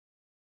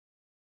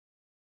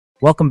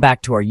Welcome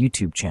back to our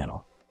YouTube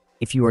channel.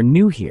 If you are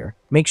new here,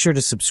 make sure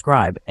to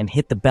subscribe and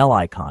hit the bell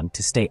icon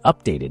to stay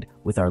updated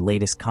with our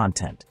latest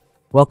content.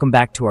 Welcome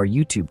back to our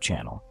YouTube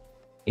channel.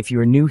 If you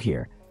are new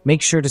here,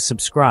 make sure to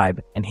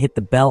subscribe and hit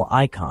the bell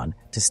icon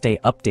to stay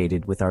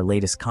updated with our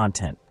latest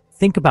content.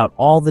 Think about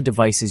all the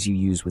devices you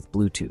use with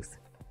Bluetooth.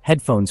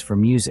 Headphones for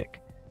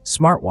music,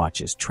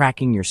 smartwatches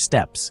tracking your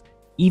steps,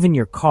 even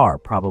your car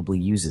probably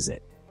uses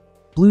it.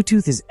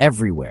 Bluetooth is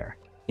everywhere.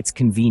 It's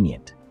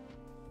convenient.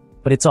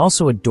 But it's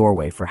also a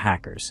doorway for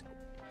hackers.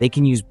 They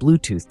can use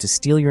Bluetooth to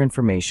steal your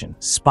information,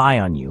 spy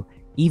on you,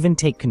 even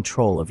take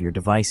control of your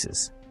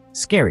devices.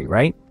 Scary,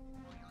 right?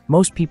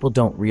 Most people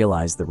don't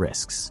realize the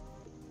risks.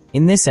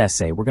 In this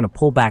essay, we're going to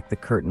pull back the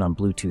curtain on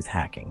Bluetooth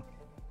hacking.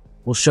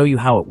 We'll show you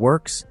how it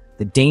works,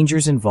 the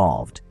dangers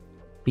involved,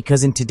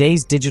 because in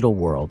today's digital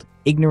world,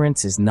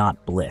 ignorance is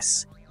not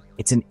bliss.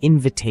 It's an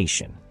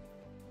invitation.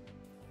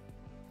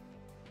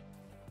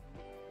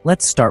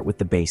 Let's start with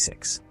the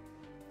basics.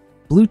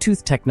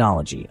 Bluetooth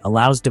technology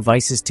allows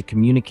devices to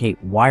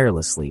communicate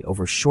wirelessly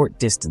over short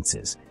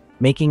distances,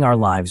 making our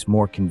lives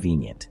more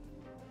convenient.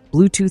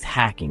 Bluetooth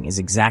hacking is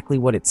exactly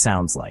what it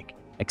sounds like,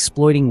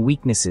 exploiting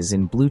weaknesses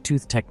in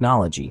Bluetooth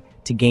technology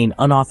to gain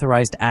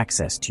unauthorized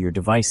access to your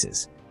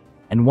devices.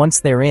 And once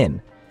they're in,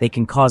 they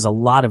can cause a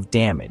lot of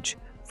damage,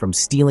 from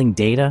stealing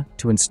data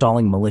to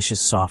installing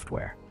malicious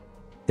software.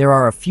 There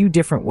are a few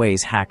different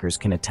ways hackers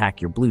can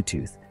attack your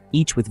Bluetooth,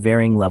 each with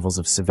varying levels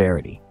of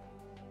severity.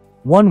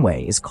 One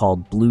way is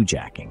called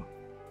bluejacking.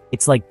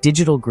 It's like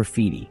digital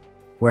graffiti,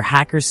 where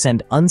hackers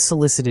send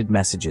unsolicited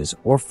messages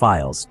or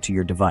files to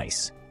your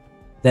device.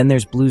 Then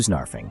there's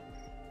bluesnarfing.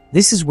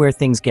 This is where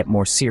things get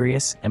more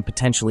serious and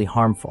potentially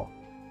harmful.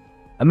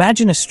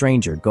 Imagine a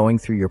stranger going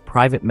through your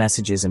private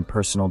messages and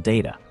personal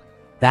data.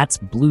 That's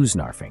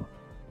bluesnarfing.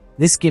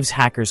 This gives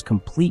hackers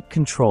complete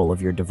control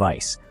of your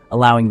device,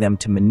 allowing them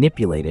to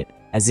manipulate it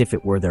as if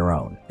it were their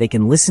own. They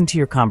can listen to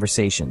your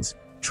conversations,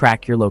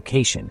 track your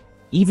location,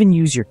 even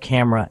use your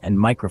camera and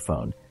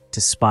microphone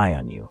to spy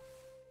on you.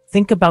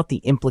 Think about the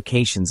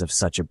implications of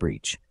such a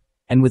breach.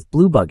 And with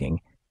bluebugging,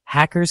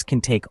 hackers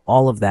can take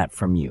all of that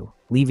from you,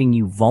 leaving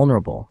you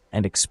vulnerable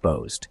and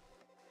exposed.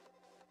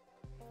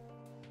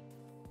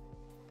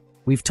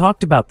 We've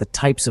talked about the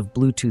types of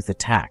Bluetooth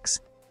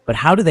attacks, but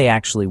how do they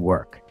actually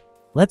work?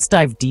 Let's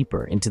dive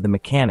deeper into the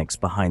mechanics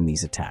behind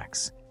these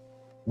attacks.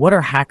 What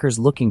are hackers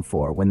looking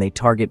for when they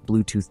target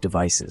Bluetooth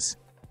devices?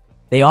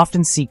 They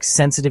often seek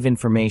sensitive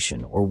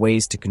information or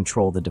ways to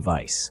control the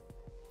device.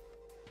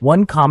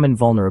 One common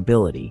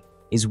vulnerability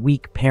is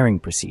weak pairing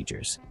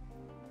procedures.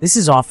 This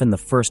is often the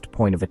first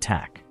point of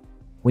attack.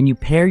 When you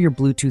pair your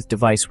Bluetooth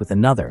device with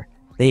another,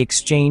 they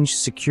exchange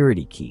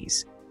security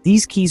keys.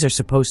 These keys are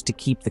supposed to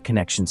keep the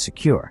connection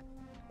secure,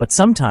 but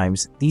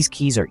sometimes these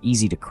keys are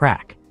easy to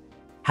crack.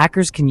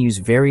 Hackers can use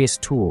various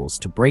tools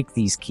to break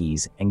these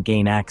keys and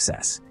gain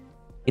access.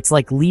 It's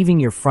like leaving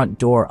your front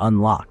door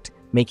unlocked,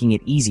 making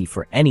it easy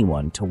for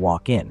anyone to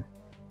walk in.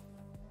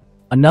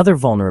 Another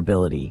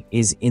vulnerability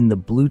is in the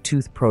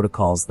Bluetooth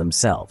protocols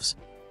themselves.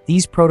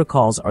 These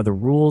protocols are the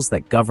rules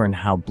that govern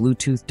how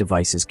Bluetooth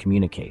devices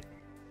communicate.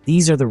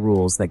 These are the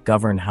rules that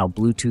govern how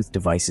Bluetooth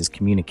devices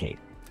communicate.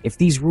 If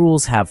these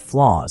rules have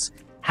flaws,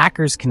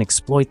 hackers can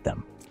exploit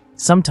them.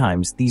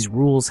 Sometimes these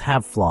rules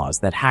have flaws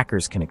that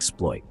hackers can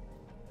exploit.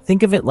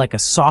 Think of it like a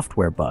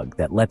software bug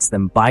that lets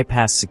them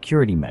bypass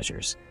security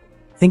measures.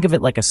 Think of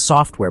it like a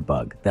software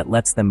bug that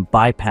lets them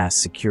bypass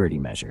security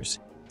measures.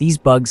 These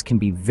bugs can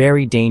be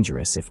very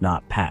dangerous if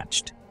not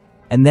patched.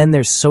 And then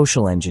there's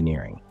social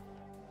engineering.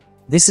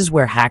 This is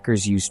where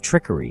hackers use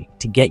trickery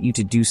to get you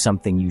to do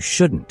something you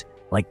shouldn't,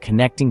 like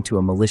connecting to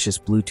a malicious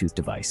Bluetooth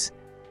device.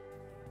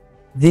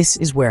 This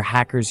is where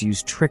hackers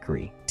use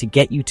trickery to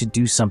get you to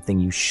do something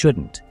you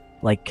shouldn't,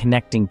 like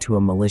connecting to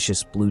a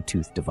malicious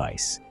Bluetooth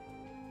device.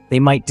 They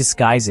might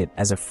disguise it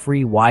as a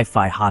free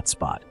Wi-Fi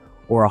hotspot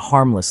or a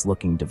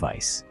harmless-looking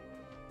device.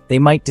 They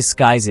might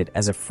disguise it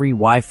as a free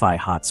Wi-Fi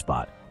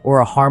hotspot or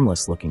a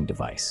harmless-looking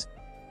device.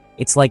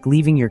 It's like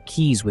leaving your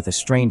keys with a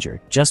stranger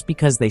just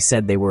because they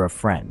said they were a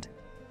friend.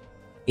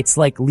 It's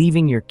like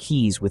leaving your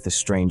keys with a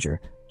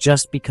stranger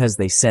just because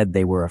they said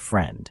they were a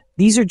friend.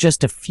 These are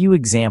just a few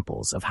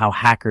examples of how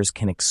hackers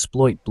can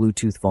exploit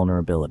Bluetooth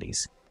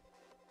vulnerabilities.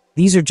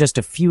 These are just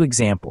a few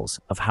examples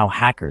of how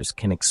hackers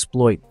can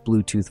exploit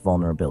Bluetooth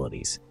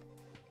vulnerabilities.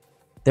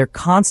 They're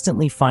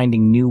constantly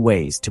finding new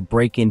ways to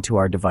break into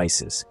our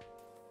devices.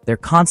 They're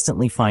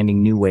constantly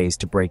finding new ways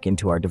to break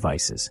into our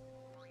devices,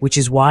 which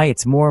is why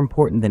it's more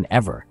important than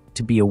ever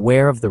to be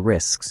aware of the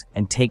risks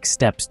and take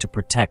steps to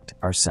protect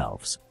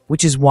ourselves.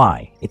 Which is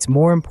why it's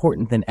more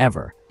important than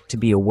ever to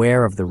be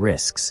aware of the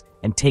risks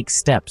and take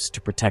steps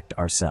to protect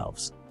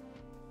ourselves.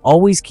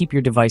 Always keep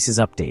your devices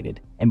updated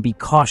and be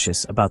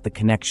cautious about the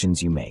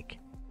connections you make.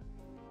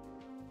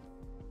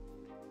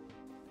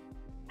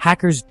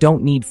 Hackers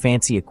don't need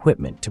fancy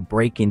equipment to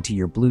break into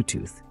your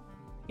Bluetooth.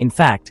 In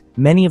fact,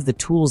 many of the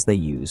tools they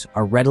use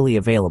are readily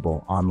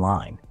available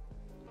online.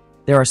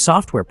 There are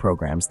software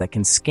programs that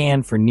can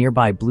scan for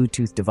nearby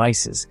Bluetooth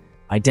devices,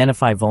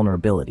 identify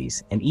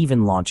vulnerabilities, and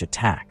even launch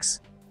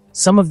attacks.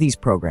 Some of these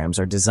programs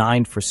are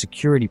designed for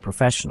security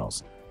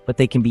professionals, but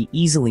they can be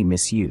easily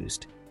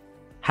misused.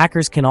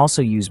 Hackers can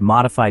also use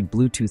modified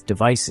Bluetooth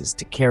devices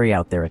to carry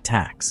out their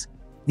attacks.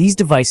 These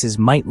devices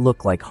might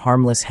look like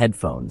harmless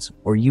headphones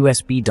or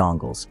USB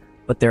dongles,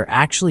 but they're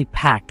actually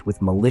packed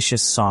with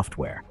malicious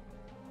software.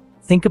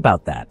 Think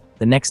about that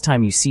the next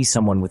time you see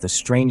someone with a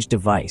strange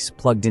device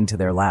plugged into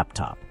their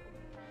laptop.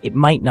 It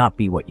might not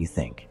be what you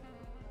think.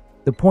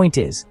 The point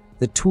is,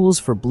 the tools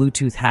for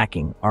Bluetooth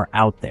hacking are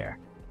out there,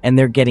 and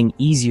they're getting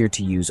easier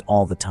to use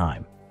all the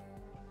time.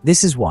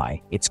 This is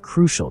why it's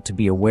crucial to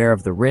be aware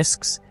of the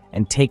risks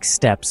and take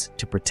steps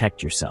to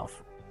protect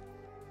yourself.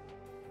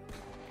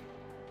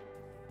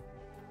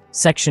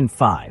 Section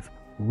 5.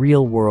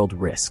 Real-world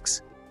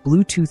risks.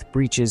 Bluetooth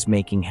breaches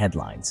making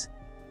headlines.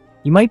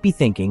 You might be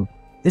thinking,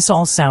 this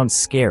all sounds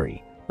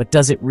scary, but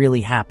does it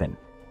really happen?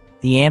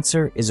 The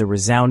answer is a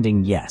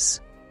resounding yes.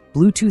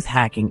 Bluetooth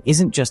hacking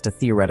isn't just a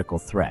theoretical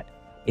threat.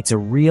 It's a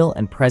real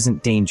and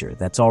present danger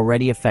that's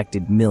already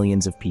affected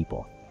millions of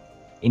people.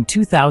 In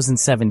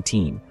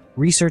 2017,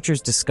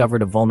 researchers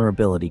discovered a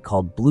vulnerability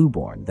called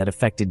Blueborn that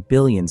affected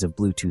billions of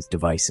Bluetooth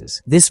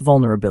devices. This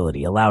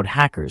vulnerability allowed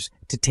hackers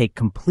to take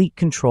complete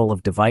control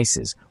of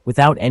devices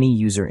without any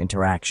user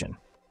interaction.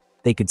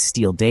 They could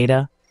steal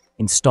data,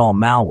 install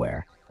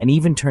malware, and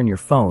even turn your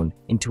phone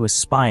into a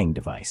spying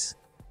device.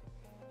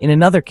 In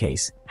another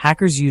case,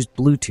 hackers used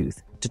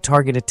Bluetooth to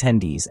target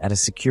attendees at a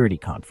security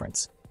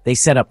conference. They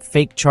set up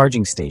fake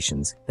charging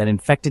stations that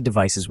infected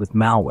devices with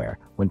malware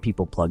when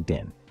people plugged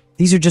in.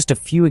 These are just a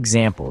few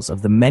examples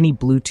of the many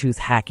Bluetooth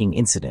hacking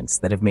incidents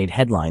that have made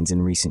headlines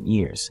in recent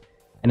years.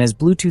 And as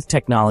Bluetooth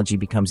technology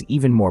becomes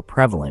even more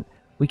prevalent,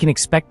 we can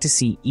expect to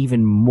see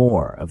even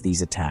more of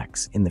these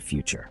attacks in the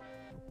future.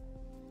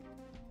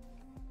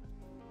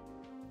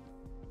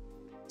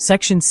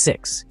 Section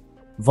 6.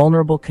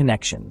 Vulnerable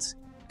connections.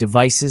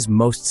 Devices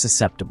most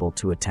susceptible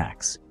to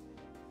attacks.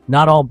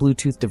 Not all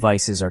Bluetooth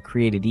devices are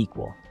created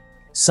equal.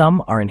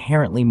 Some are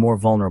inherently more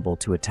vulnerable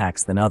to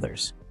attacks than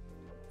others.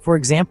 For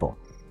example,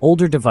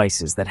 older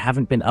devices that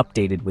haven't been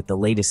updated with the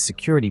latest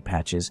security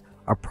patches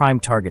are prime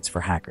targets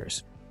for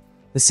hackers.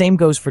 The same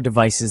goes for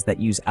devices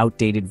that use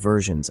outdated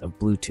versions of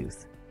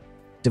Bluetooth.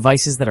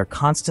 Devices that are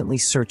constantly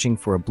searching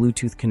for a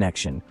Bluetooth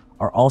connection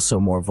are also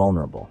more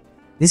vulnerable.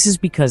 This is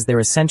because they're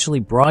essentially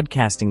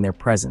broadcasting their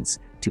presence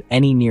to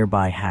any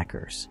nearby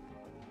hackers.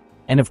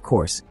 And of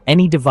course,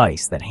 any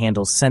device that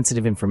handles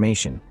sensitive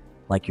information,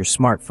 like your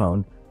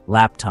smartphone,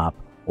 laptop,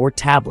 or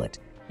tablet,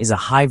 is a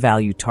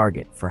high-value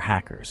target for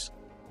hackers.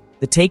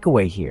 The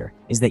takeaway here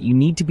is that you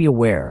need to be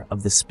aware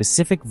of the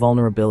specific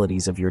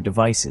vulnerabilities of your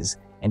devices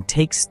and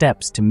take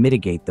steps to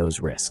mitigate those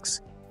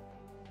risks.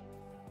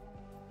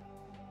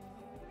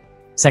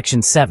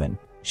 Section 7.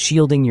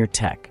 Shielding your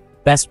tech.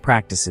 Best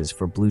practices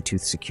for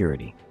Bluetooth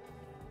security.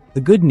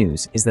 The good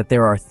news is that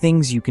there are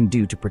things you can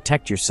do to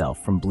protect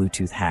yourself from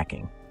Bluetooth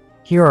hacking.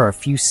 Here are a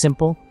few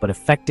simple but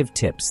effective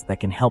tips that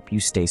can help you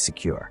stay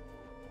secure.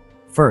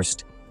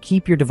 First,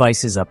 keep your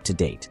devices up to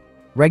date.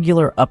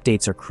 Regular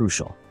updates are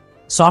crucial.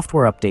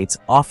 Software updates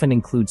often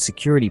include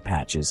security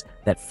patches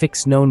that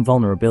fix known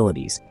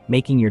vulnerabilities,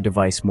 making your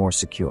device more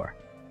secure.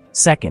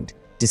 Second,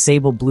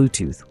 disable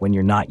Bluetooth when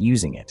you're not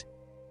using it.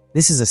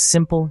 This is a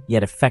simple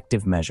yet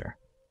effective measure.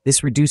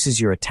 This reduces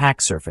your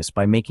attack surface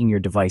by making your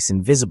device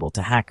invisible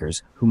to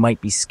hackers who might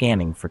be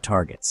scanning for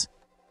targets.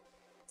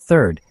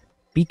 Third,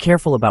 be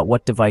careful about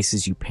what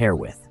devices you pair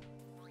with.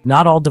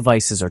 Not all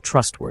devices are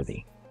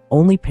trustworthy.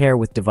 Only pair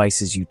with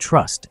devices you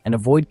trust and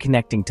avoid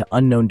connecting to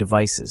unknown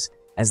devices,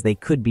 as they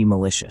could be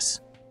malicious.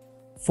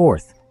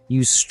 Fourth,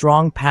 use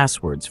strong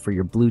passwords for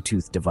your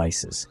Bluetooth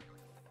devices.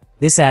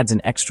 This adds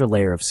an extra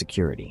layer of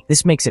security.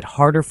 This makes it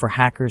harder for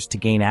hackers to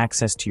gain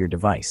access to your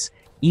device,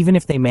 even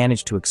if they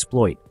manage to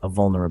exploit a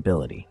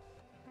vulnerability.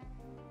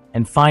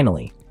 And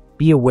finally,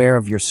 be aware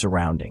of your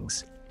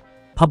surroundings.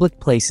 Public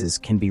places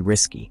can be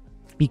risky.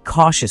 Be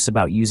cautious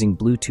about using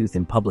Bluetooth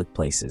in public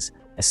places,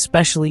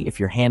 especially if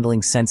you're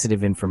handling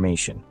sensitive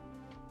information.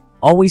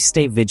 Always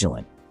stay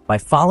vigilant. By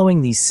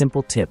following these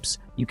simple tips,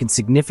 you can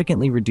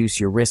significantly reduce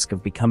your risk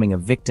of becoming a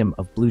victim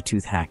of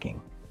Bluetooth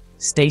hacking.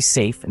 Stay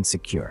safe and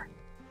secure.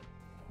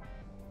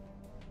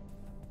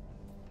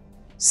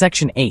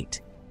 Section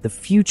 8. The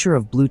future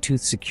of Bluetooth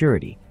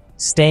security,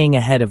 staying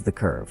ahead of the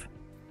curve.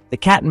 The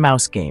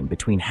cat-and-mouse game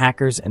between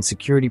hackers and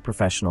security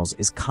professionals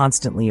is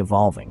constantly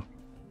evolving.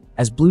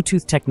 As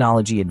Bluetooth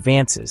technology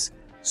advances,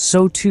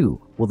 so too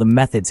will the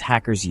methods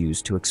hackers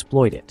use to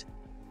exploit it.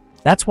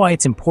 That's why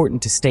it's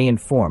important to stay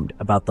informed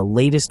about the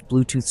latest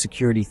Bluetooth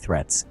security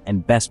threats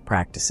and best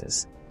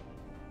practices.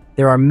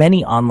 There are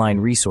many online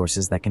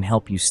resources that can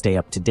help you stay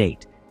up to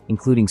date,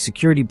 including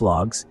security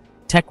blogs,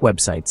 tech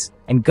websites,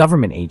 and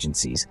government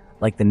agencies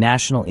like the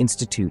National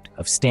Institute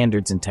of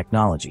Standards and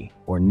Technology,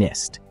 or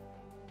NIST.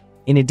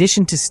 In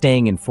addition to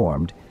staying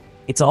informed,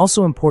 it's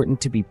also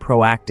important to be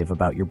proactive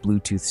about your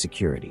Bluetooth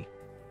security.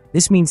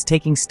 This means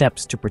taking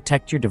steps to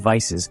protect your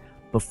devices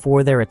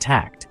before they're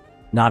attacked,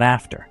 not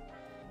after.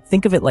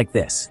 Think of it like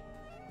this.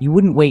 You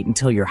wouldn't wait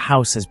until your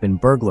house has been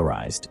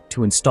burglarized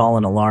to install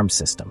an alarm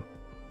system.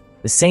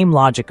 The same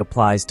logic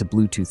applies to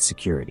Bluetooth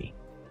security.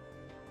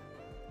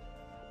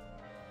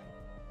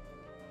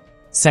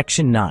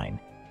 Section 9.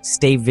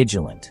 Stay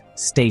vigilant,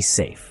 stay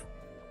safe.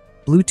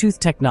 Bluetooth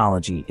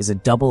technology is a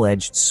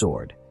double-edged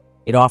sword.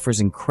 It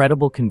offers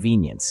incredible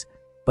convenience,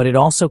 but it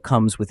also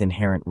comes with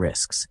inherent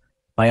risks.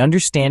 By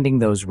understanding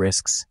those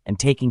risks and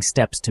taking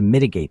steps to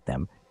mitigate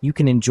them, you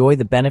can enjoy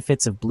the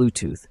benefits of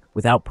Bluetooth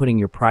without putting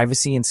your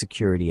privacy and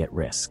security at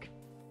risk.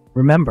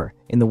 Remember,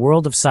 in the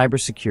world of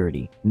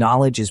cybersecurity,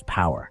 knowledge is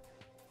power.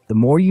 The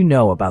more you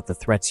know about the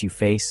threats you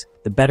face,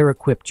 the better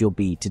equipped you'll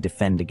be to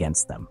defend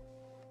against them.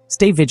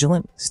 Stay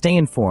vigilant, stay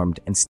informed, and